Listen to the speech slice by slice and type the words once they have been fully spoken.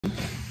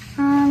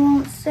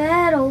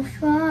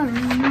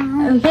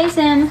Okay,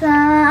 Sam.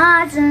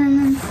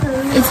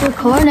 It's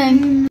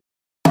recording.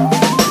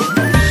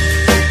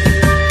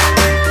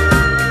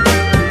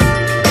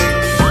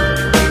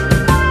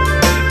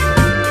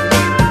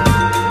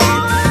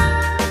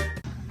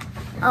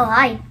 Oh,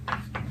 hi.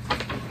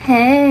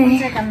 Hey.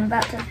 Looks like I'm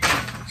about to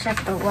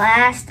check the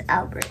last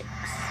outbreaks.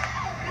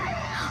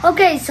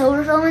 Okay, so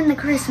we're filming the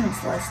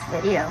Christmas list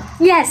video.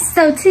 Yes,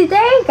 so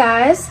today,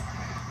 guys,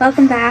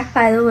 welcome back,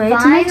 by the way, to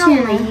my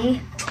channel.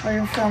 Finally,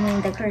 we're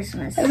filming the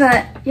Christmas.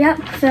 But, yep,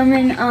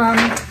 filming,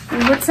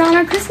 what's on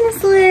our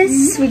Christmas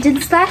list. We did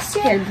this last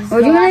year. Here,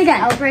 We're doing it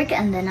again. Outbreak,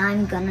 and then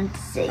I'm gonna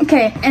sing.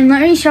 Okay, and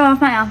let me show off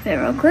my outfit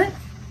real quick.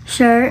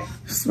 Shirt,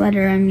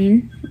 sweater, I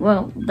mean.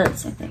 Well,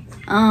 that's I think.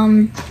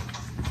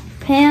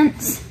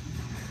 Pants.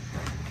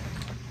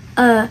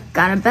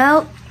 Got a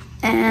belt,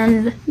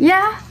 and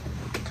yeah.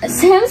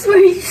 Sam's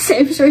wearing the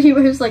same shirt he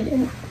wears like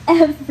in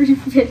every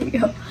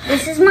video.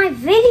 This is my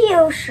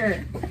video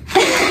shirt.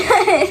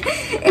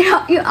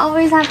 You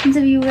always happen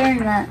to be wearing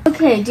that.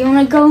 Okay, do you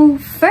want to go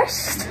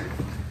first?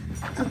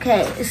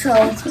 Okay, so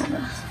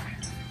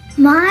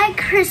my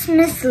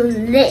Christmas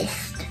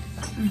list.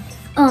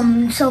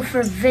 So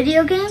for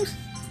video games,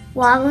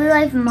 Wobbly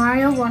Life,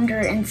 Mario Wonder,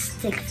 and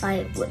Stick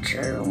Fight, which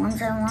are the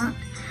ones I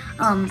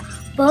want.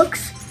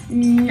 Books,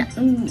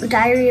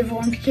 Diary of a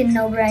Wimpy Kid,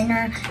 No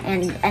Brainer,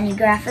 and any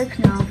graphic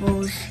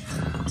novels.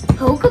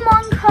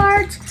 Pokemon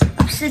cards,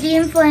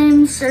 Obsidian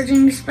Flames,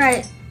 Surging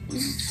Strikes,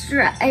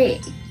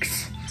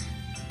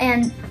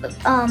 and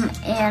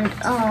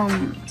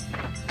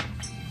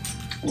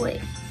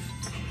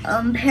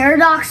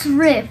Paradox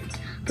Rift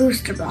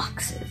booster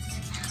boxes.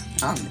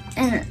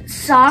 And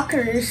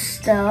soccer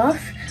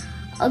stuff,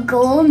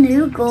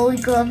 new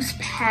goalie gloves,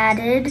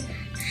 padded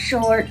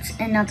shorts,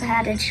 and a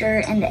padded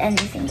shirt, and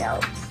anything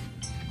else.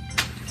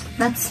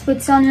 That's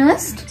what's on your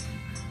list?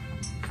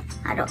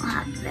 I don't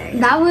have very.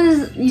 That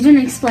was, you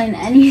didn't explain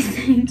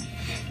anything.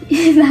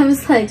 That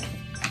was like,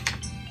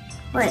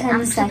 wait,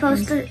 I'm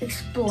supposed to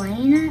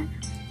explain it?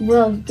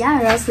 Well,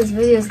 yeah, or else this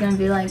video is gonna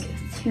be like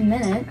 2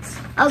 minutes.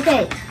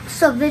 Okay,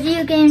 so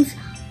video games,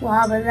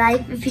 Wobbly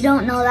Life, if you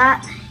don't know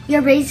that,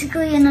 you're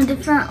basically in like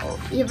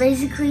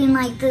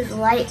this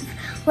life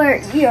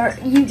where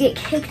you get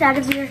kicked out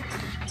of your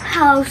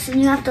house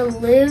and you have to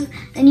live,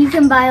 and you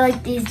can buy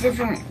like these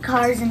different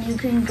cars and you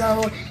can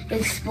go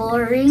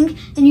exploring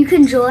and you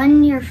can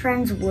join your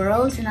friend's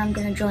world, and I'm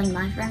gonna join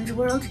my friend's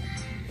world.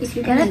 If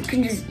you get it. You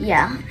can just,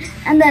 yeah.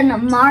 And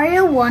then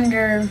Mario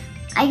Wonder,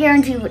 I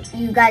guarantee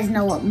you guys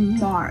know what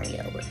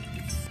Mario is.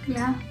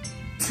 Yeah.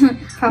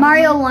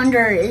 Mario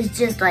Wonder is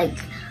just like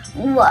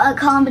a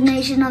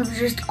combination of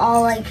just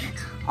all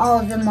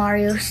of the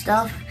Mario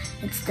stuff.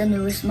 It's the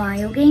newest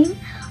Mario game.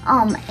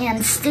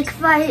 And Stick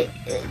Fight,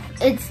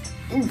 it's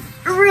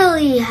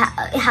really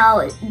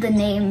how the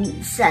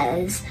name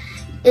says.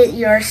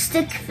 You're a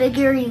stick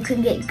figure, you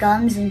can get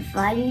guns and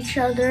fight each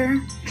other.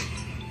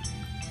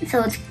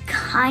 So it's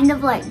kind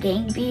of like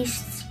Gang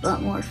Beasts,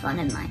 but more fun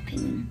in my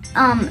opinion.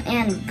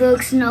 And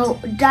books,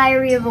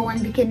 Diary of a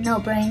Wimpy Kid, No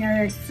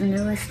Brainer, it's the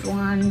newest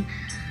one.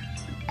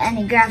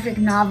 Any graphic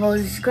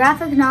novels.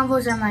 Graphic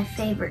novels are my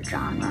favorite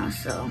genre,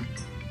 so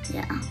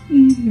yeah.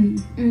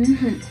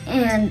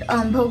 And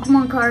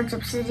Pokemon cards,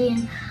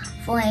 Obsidian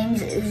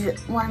Flames is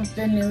one of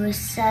the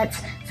newest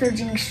sets.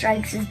 Surging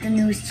Strikes is the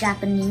newest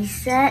Japanese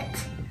set.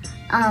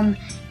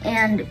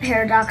 And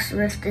Paradox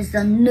Rift is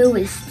the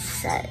newest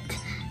set.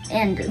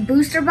 And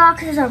booster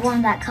boxes are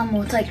one that come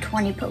with like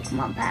 20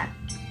 Pokemon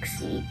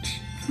packs each.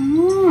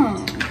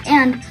 Oh.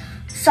 And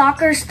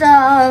soccer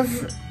stuff,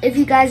 if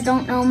you guys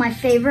don't know, my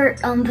favorite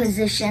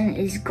position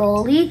is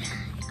goalie.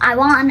 I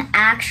want an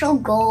actual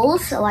goal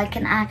so I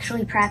can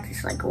actually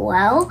practice like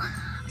well.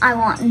 I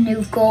want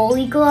new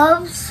goalie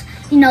gloves.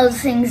 You know, the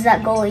things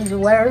that goalies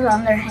wear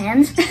on their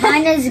hands.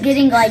 Mine is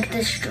getting like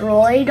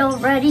destroyed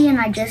already, and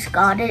I just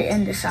got it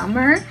in the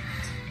summer.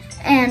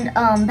 And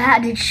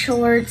padded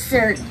shorts,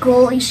 or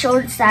goalie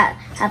shorts that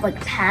have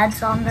like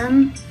pads on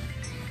them.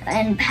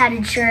 And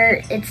padded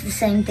shirt, it's the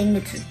same thing.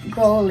 It's a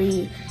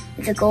goalie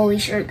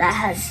shirt that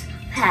has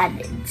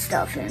padded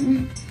stuff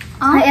in.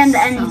 Awesome. And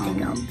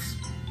anything else.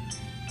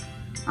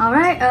 All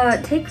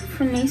right, take it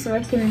from me so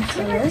I can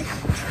show this.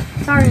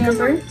 Sorry,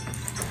 Amber.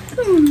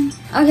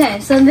 Okay,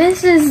 so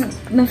this is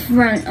the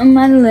front of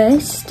my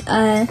list.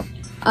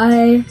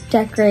 I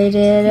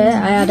decorated it.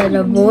 I added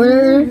a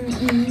border,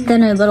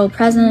 then a little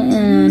present,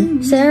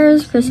 and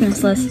Sarah's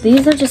Christmas list.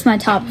 These are just my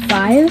top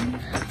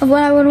 5 of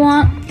what I would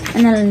want,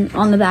 and then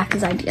on the back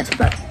is ideas.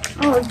 But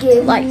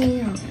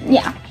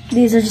yeah,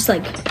 these are just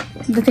like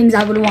the things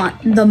I would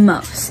want the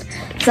most.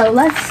 So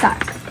let's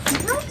start.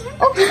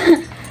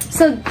 Oh.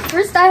 So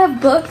first I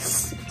have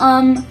books.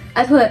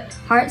 I put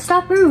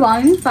Heartstopper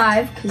Volume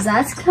 5 because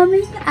that's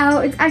coming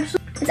out. It's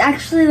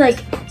actually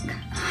like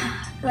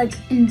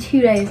in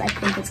 2 days I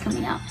think it's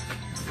coming out.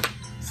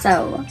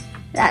 So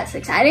that's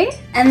exciting.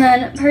 And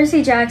then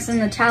Percy Jackson,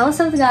 The Chalice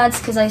of the Gods,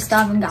 because I still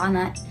haven't gotten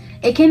that.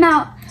 It came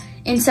out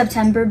in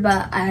September,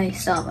 but I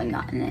still haven't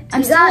gotten it.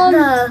 I'm got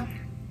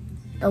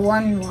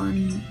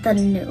the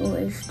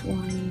newest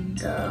one,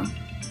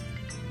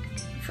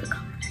 forgot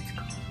what it's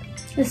called.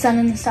 The Sun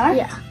and the Star?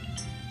 Yeah.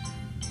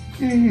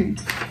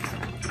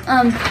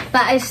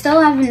 But I still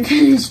haven't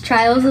finished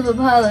Trials of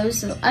Apollo,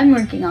 so I'm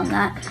working on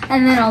that.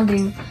 And then I'll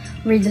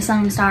read the Sun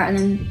and the Star, and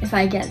then if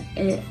I get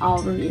it,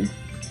 I'll review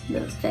the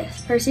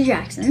 5th, Percy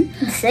Jackson.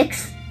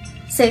 6th?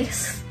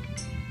 6th,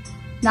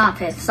 not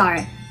 5th,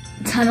 sorry.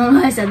 I don't know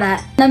why I said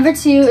that. Number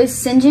 2 is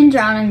St. John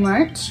Drowning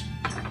merch,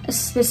 a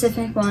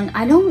specific one.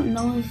 I don't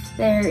know if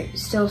they're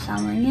still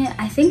selling it.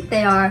 I think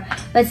they are.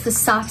 That's the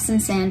Socks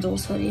and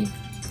Sandals hoodie,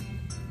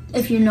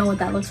 if you know what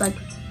that looks like.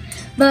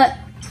 But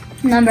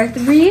number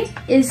 3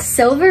 is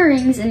silver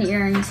rings and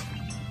earrings.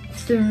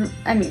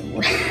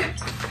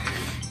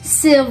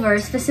 Silver,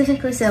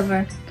 specifically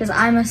silver, because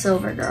I'm a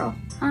silver girl.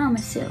 I'm a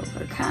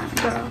silver kind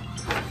of girl.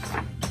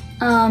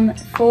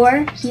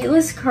 4,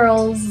 heatless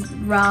curls,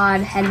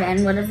 rod,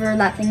 headband, whatever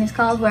that thing is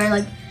called, where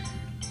like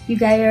you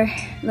get your,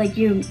 like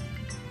you,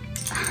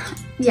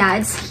 yeah,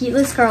 it's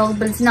heatless curls,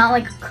 but it's not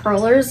like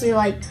curlers. You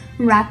like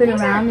wrap it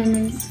around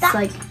and it's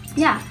like,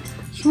 yeah,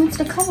 she wants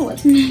to cuddle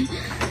with me.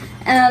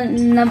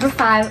 And number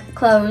 5,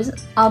 clothes.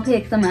 I'll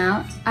pick them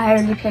out. I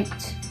already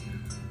picked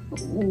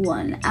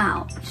one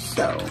out,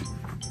 so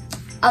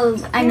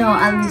I know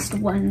at least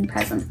one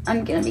present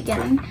I'm gonna be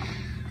getting.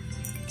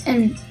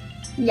 And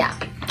yeah,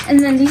 and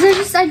then these are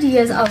just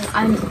ideas.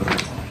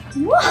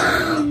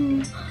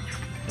 Whoa!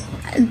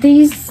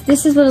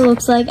 This is what it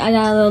looks like. I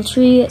got a little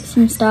tree,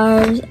 some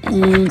stars,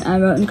 and I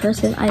wrote in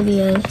cursive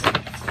ideas.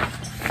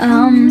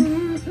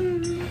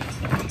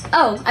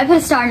 Oh, I put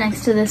a star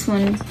next to this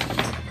one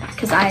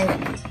because I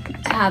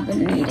have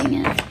been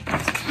needing it.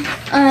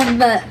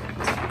 But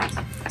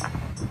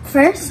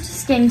first,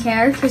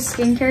 skincare, because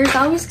skincare is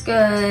always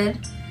good.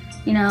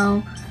 You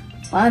know,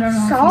 well, I don't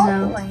know Salt if you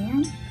know.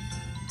 land?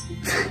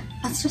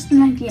 That's just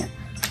an idea,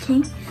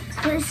 okay?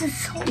 What is this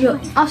salt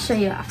land? I'll show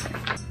you after.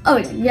 Oh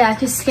yeah,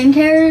 because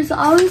skincare is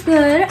always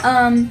good.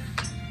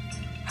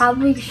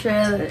 Probably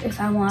should, if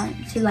I want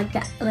to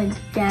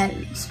get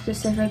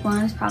specific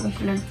ones, probably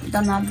should have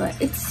done that, but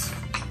it's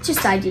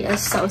just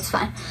ideas, so it's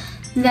fine.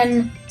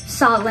 Then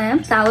salt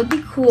lamp, that would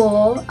be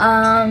cool.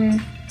 I'll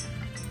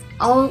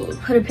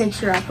put a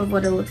picture up of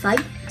what it looks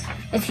like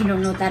if you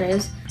don't know what that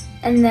is.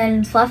 And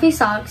then fluffy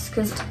socks,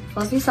 because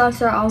fluffy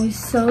socks are always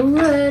so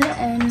good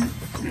and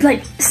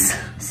like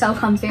so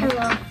comfy. I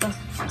love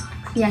fluffy socks.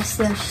 Yes,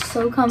 they're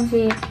so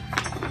comfy.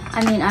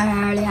 I mean, I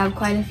already have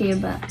quite a few,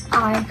 but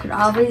I could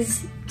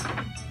always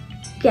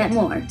get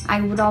more.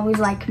 I would always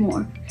like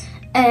more.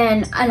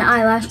 And an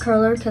eyelash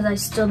curler, because I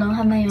still don't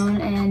have my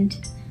own, and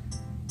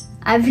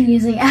I've been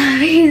using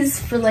Abby's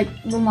for like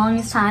the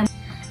longest time.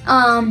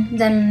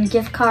 Then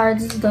gift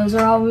cards, those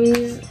are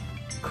always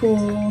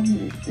cool,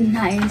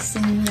 nice,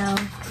 and you know,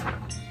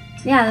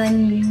 yeah,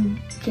 then you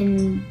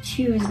can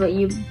choose what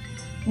you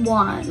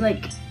want,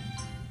 like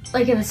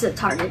if it's a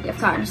Target gift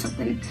card or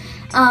something.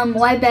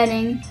 White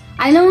bedding.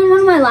 I know in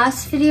one of my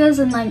last videos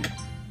in like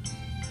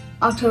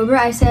October,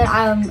 I said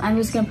I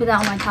was gonna put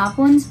that on my top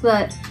ones,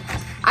 but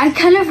I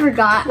kind of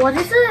forgot. What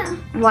is it?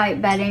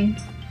 White bedding.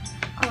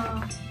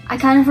 I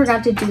kind of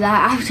forgot to do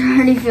that after I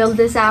already filled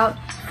this out.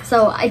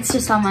 So it's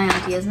just on my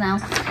ideas now.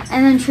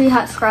 And then Tree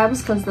Hut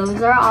scrubs, because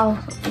those are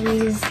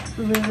always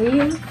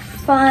really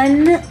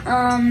fun.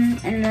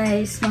 And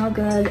they smell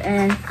good.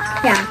 And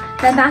yeah,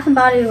 then Bath and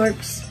Body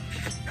Works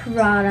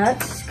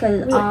products,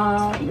 because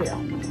we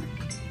don't know.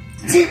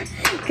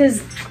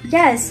 Because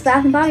yes,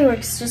 Bath and Body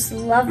Works just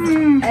love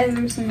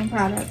every single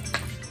product.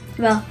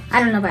 Well,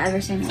 I don't know about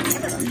every single one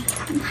of them.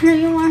 Why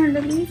don't you want her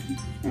to leave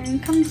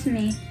and come to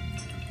me?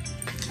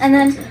 And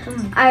then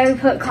I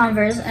put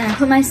Converse, and I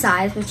put my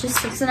size, which is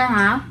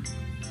 6.5,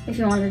 if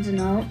you wanted to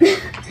know.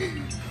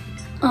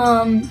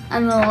 And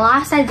the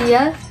last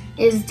idea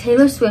is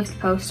Taylor Swift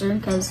poster,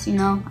 because, you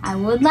know, I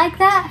would like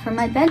that for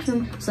my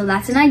bedroom. So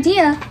that's an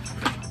idea,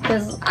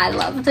 because I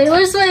love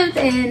Taylor Swift,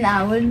 and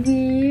that would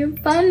be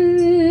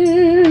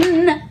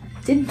fun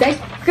to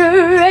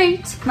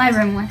decorate my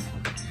room with.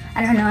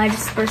 I don't know, I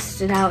just burst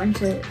it out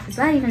into, is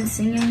that even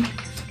singing?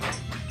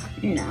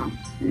 No,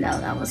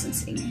 that wasn't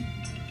singing.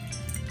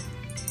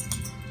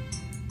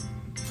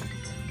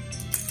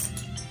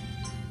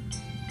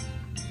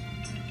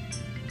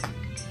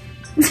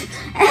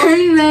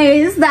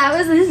 Anyways, that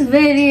was this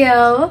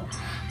video.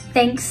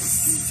 Thanks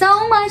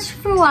so much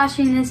for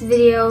watching this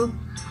video.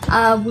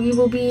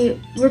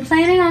 We're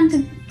planning on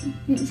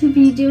to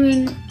be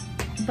doing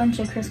a bunch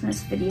of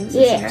Christmas videos this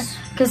year.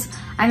 Because,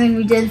 I mean,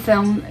 we did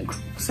film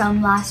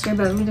some last year,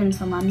 but we didn't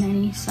film on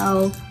many.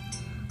 So,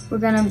 we're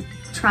gonna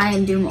try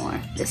and do more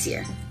this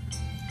year.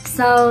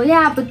 So,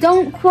 yeah, but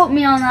don't quote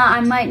me on that.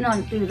 I might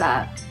not do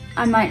that.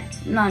 I might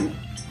not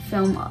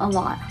film a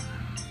lot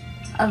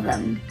of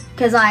them,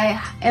 because I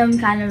am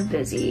kind of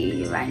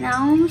busy right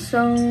now,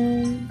 so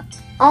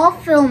I'll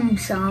film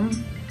some.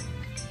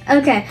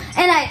 Okay,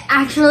 and I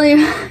actually,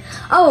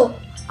 oh,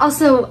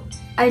 also,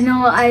 I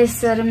know I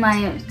said in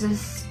my,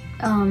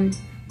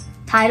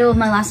 title of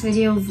my last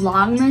video,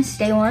 Vlogmas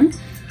Day 1,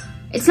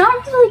 It's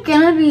not really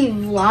gonna be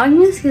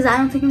vlogmas because I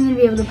don't think I'm gonna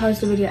be able to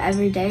post a video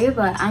every day,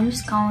 but I'm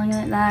just calling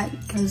it that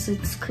because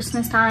it's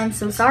Christmas time.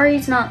 So sorry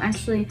it's not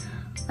actually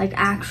like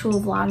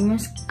actual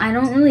vlogmas. I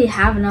don't really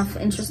have enough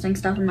interesting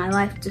stuff in my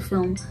life to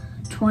film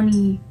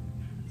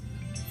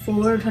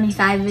 24,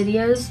 25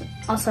 videos.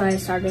 Also, I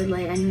started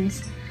late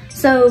anyways.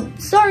 So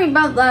sorry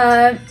about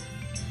that.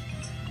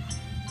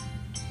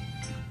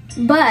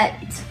 But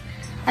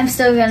I'm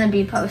still gonna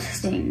be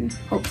posting,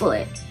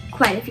 hopefully,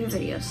 quite a few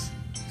videos.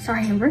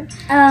 Sorry, Amber.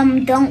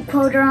 Don't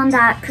quote her on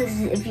that,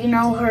 because if you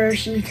know her,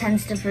 she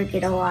tends to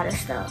forget a lot of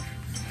stuff.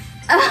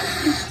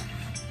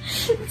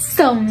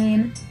 So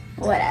mean.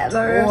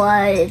 Whatever.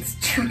 What? It's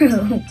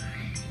true.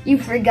 You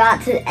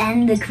forgot to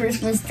end the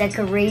Christmas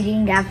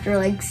decorating after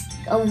like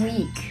a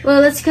week.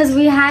 Well, that's because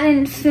we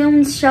hadn't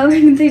filmed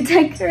showing the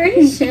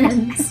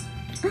decorations.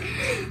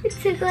 It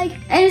took like...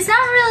 And it's not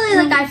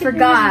really like I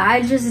forgot,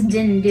 I just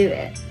didn't do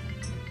it.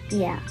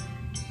 Yeah.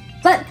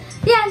 But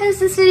yeah, that's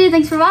this video.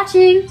 Thanks for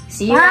watching.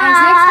 See you guys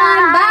next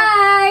time.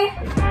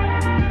 Bye!